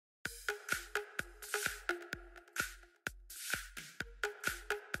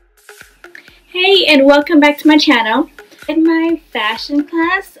Hey, and welcome back to my channel. In my fashion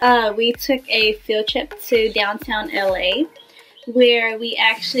class, we took a field trip to downtown LA where we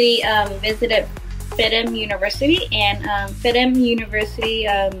actually visited FIDM University, and FIDM University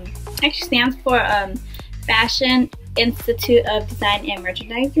actually stands for Fashion Institute of Design and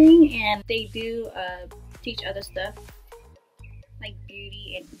Merchandising, and they do teach other stuff like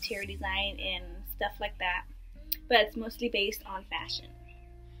beauty and interior design and stuff like that, but it's mostly based on fashion.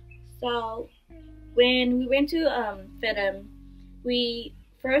 So when we went to FIDM, we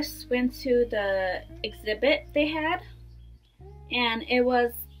first went to the exhibit they had, and it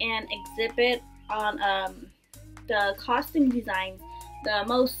was an exhibit on the costume designs, the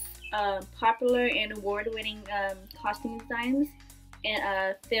most popular and award-winning costume designs in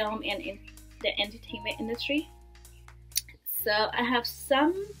film and in the entertainment industry. So I have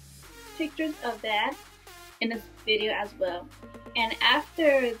some pictures of that in this video as well. And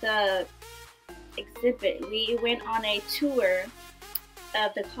after the exhibit, we went on a tour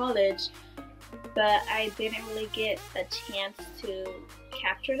of the college, but I didn't really get a chance to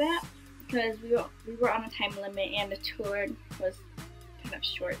capture that because we were on a time limit and the tour was kind of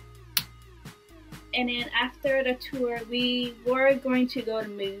short. And then after the tour, we were going to go to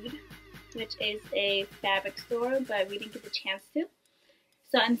Mood, which is a fabric store, but we didn't get the chance to.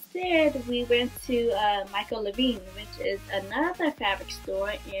 So instead, we went to Michael Levine, which is another fabric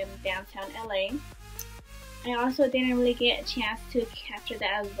store in downtown LA. I also didn't really get a chance to capture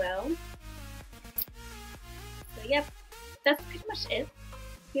that as well. So yep, that's pretty much it.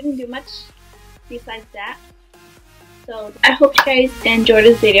 We didn't do much besides that. So I hope you guys enjoyed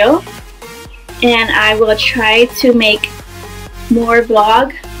this video, and I will try to make more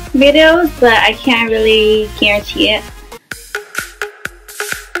vlog videos, but I can't really guarantee it.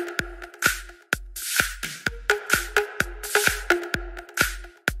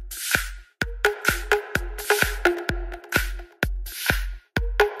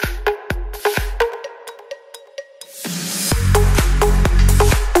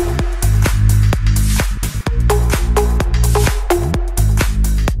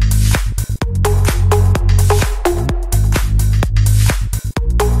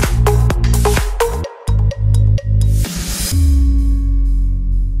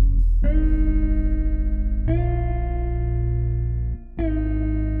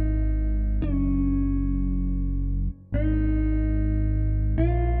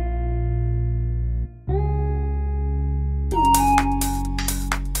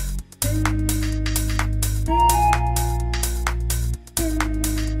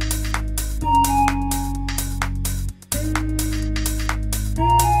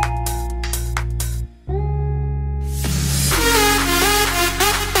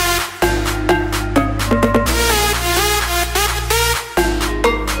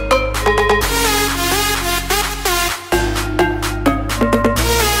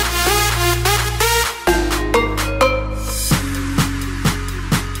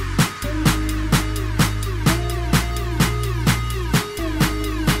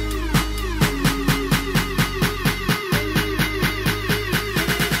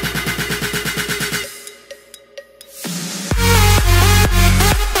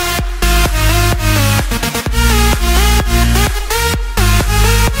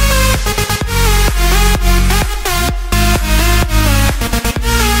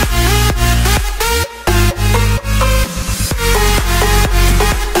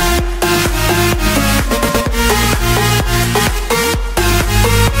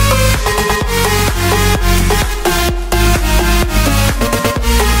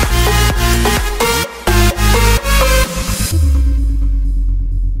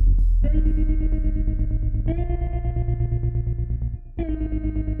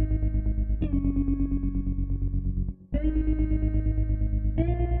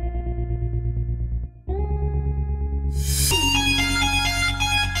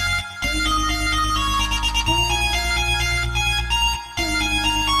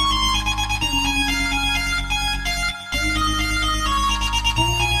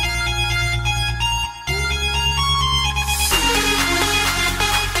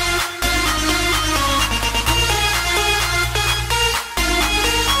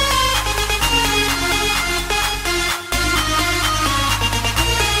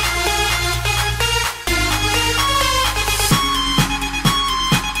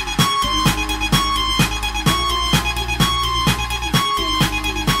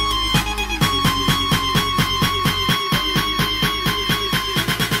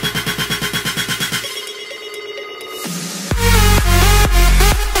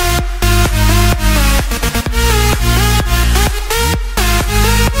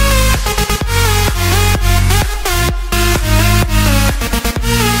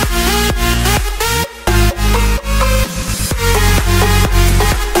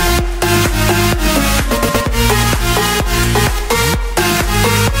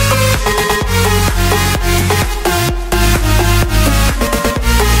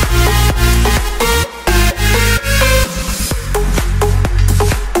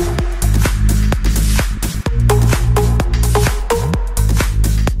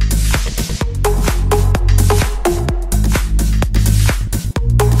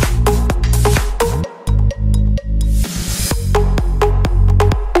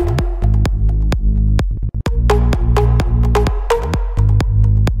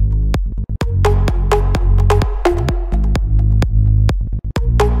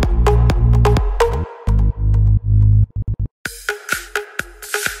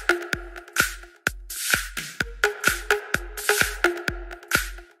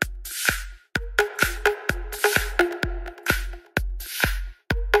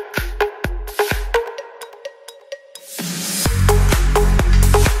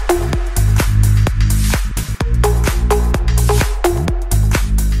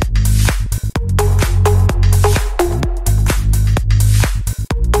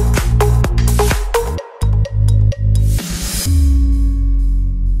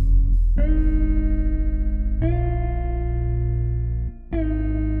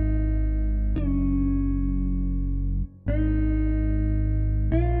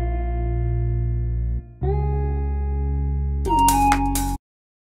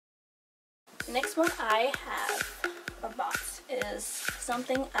 I have or bought is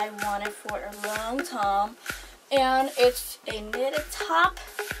something I wanted for a long time, and it's a knitted top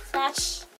slash